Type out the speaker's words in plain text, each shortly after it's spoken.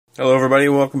Hello everybody,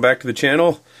 welcome back to the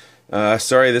channel.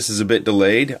 Sorry this is a bit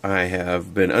delayed. I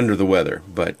have been under the weather,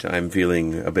 but I'm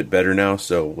feeling a bit better now,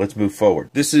 so let's move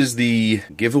forward. This is the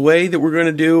giveaway that we're going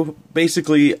to do.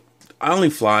 Basically, I only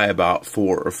fly about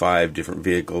 4 or 5 different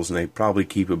vehicles, and I probably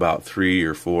keep about 3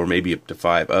 or 4, maybe up to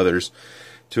 5 others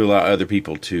to allow other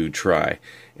people to try.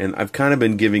 And I've kind of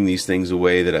been giving these things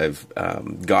away that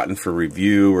I've gotten for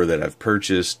review or that I've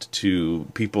purchased to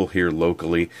people here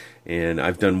locally. And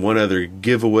I've done one other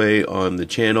giveaway on the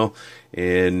channel,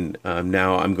 and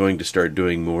now I'm going to start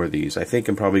doing more of these. I think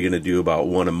I'm probably going to do about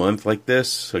 1 a month like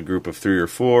this, a group of 3 or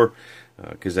 4.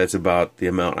 Because that's about the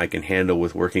amount I can handle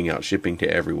with working out shipping to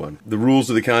everyone. The rules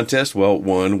of the contest, well,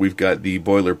 1, we've got the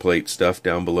boilerplate stuff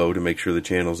down below to make sure the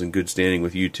channel's in good standing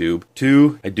with YouTube.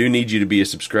 2, I do need you to be a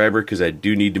subscriber because I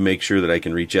do need to make sure that I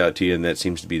can reach out to you, and that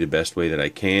seems to be the best way that I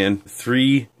can.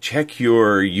 3, check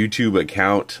your YouTube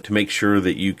account to make sure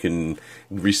that you can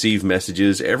receive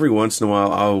messages. Every once in a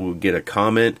while I'll get a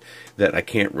comment that I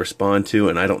can't respond to,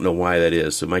 and I don't know why that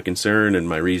is. So my concern and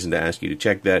my reason to ask you to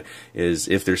check that is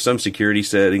if there's some security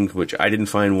settings, which I didn't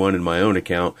find one in my own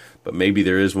account, but maybe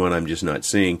there is one I'm just not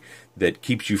seeing, that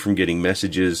keeps you from getting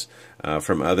messages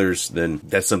from others, then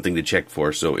that's something to check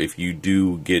for. So if you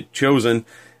do get chosen,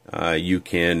 you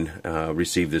can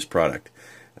receive this product.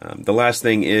 The last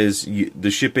thing is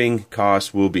the shipping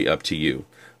cost will be up to you.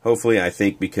 Hopefully, I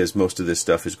think because most of this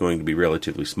stuff is going to be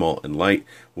relatively small and light,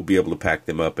 we'll be able to pack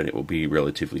them up and it will be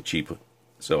relatively cheap.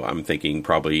 So I'm thinking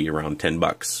probably around 10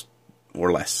 bucks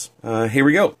or less. Here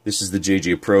we go. This is the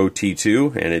JJ Pro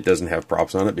T2, and it doesn't have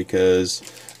props on it because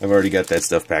I've already got that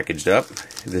stuff packaged up.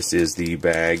 This is the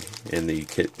bag and the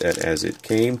kit as it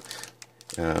came.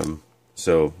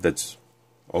 So that's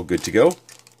all good to go.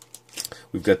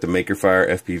 We've got the Makerfire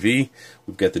FPV,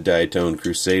 we've got the Diatone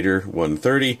Crusader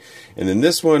 130, and then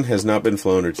this one has not been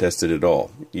flown or tested at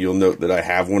all. You'll note that I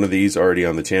have one of these already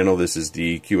on the channel. This is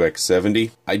the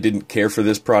QX70. I didn't care for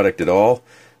this product at all,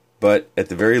 but at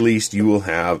the very least you will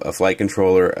have a flight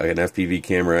controller, an FPV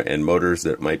camera, and motors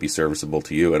that might be serviceable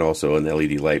to you, and also an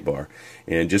LED light bar.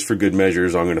 And just for good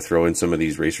measures, I'm going to throw in some of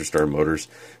these Racer Star motors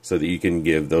so that you can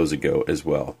give those a go as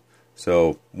well.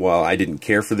 So while I didn't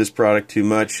care for this product too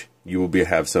much, you will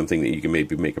have something that you can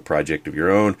maybe make a project of your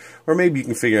own, or maybe you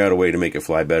can figure out a way to make it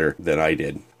fly better than I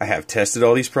did. I have tested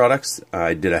all these products.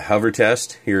 I did a hover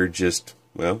test here just,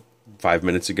 well, 5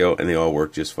 minutes ago, and they all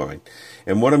work just fine.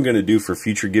 And what I'm going to do for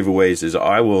future giveaways is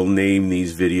I will name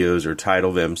these videos or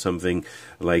title them something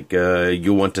like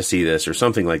you'll want to see this or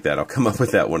something like that. I'll come up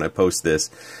with that when I post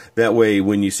this. That way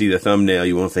when you see the thumbnail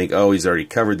you won't think, oh, he's already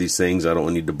covered these things, I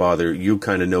don't need to bother. You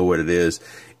kind of know what it is,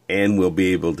 and we'll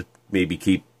be able to maybe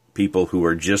keep people who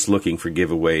are just looking for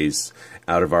giveaways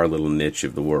out of our little niche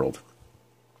of the world.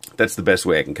 That's the best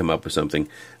way I can come up with something,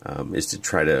 is to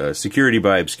try to security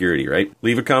by obscurity, right?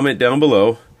 Leave a comment down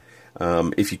below.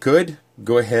 If you could,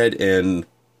 go ahead and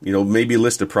maybe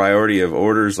list a priority of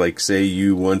orders, like say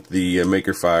you want the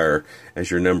Makerfire as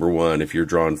your #1 if you're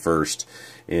drawn first,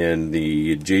 and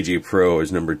the JJ Pro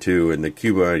is #2, and the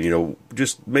Cuba,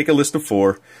 just make a list of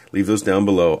 4, leave those down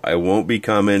below. I won't be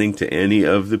commenting to any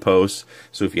of the posts,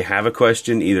 so if you have a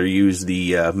question, either use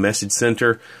the message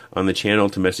center on the channel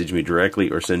to message me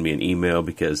directly, or send me an email,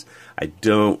 because I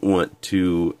don't want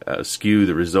to skew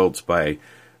the results by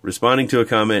responding to a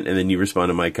comment and then you respond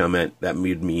to my comment. That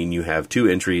would mean you have 2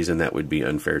 entries, and that would be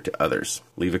unfair to others.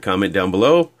 Leave a comment down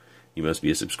below. You must be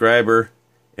a subscriber,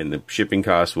 and the shipping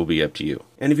costs will be up to you.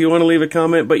 And if you want to leave a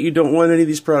comment but you don't want any of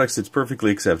these products, it's perfectly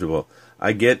acceptable.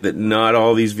 I get that not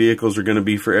all these vehicles are going to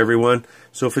be for everyone,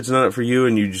 so if it's not for you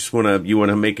and you just want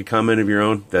to make a comment of your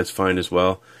own, that's fine as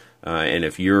well. And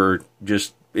if you're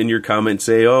just in your comment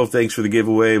say, oh, thanks for the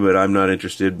giveaway, but I'm not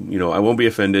interested, I won't be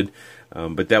offended.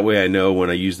 But that way I know when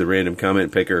I use the random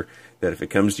comment picker that if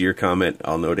it comes to your comment,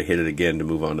 I'll know to hit it again to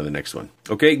move on to the next one.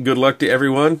 Okay, good luck to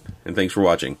everyone, and thanks for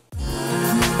watching.